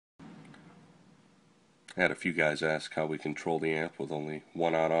I had a few guys ask how we control the amp with only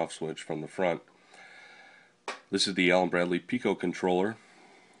one on-off switch from the front. This is the Allen Bradley Pico controller.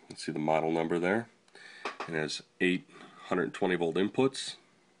 You see the model number there. It has 8 120 volt inputs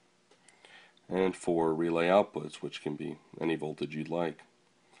and 4 relay outputs, which can be any voltage you'd like.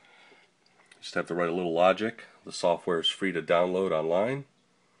 You just have to write a little logic. The software is free to download online.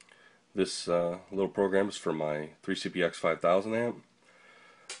 This little program is for my 3CPX 5000 amp.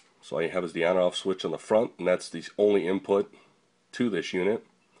 So all you have is the on-off switch on the front, and that's the only input to this unit.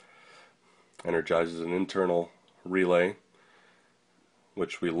 Energizes an internal relay,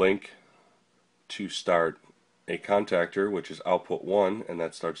 which we link to start a contactor, which is output 1, and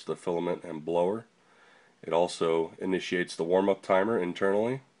that starts the filament and blower. It also initiates the warm-up timer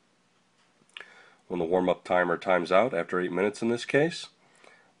internally. When the warm-up timer times out, after 8 minutes in this case,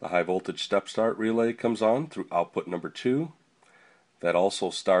 the high voltage step start relay comes on through output number 2. That also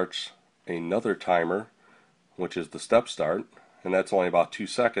starts another timer, which is the step start, and that's only about 2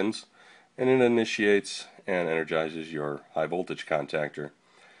 seconds, and it initiates and energizes your high voltage contactor.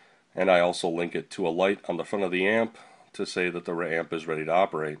 And I also link it to a light on the front of the amp to say that the amp is ready to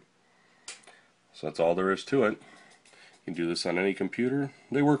operate. So that's all there is to it. You can do this on any computer.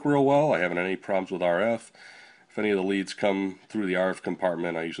 They work real well. I haven't had any problems with RF. If any of the leads come through the RF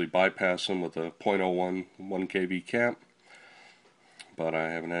compartment, I usually bypass them with a 0.01 1 kV cap. But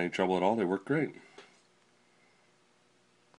I haven't had any trouble at all. They work great.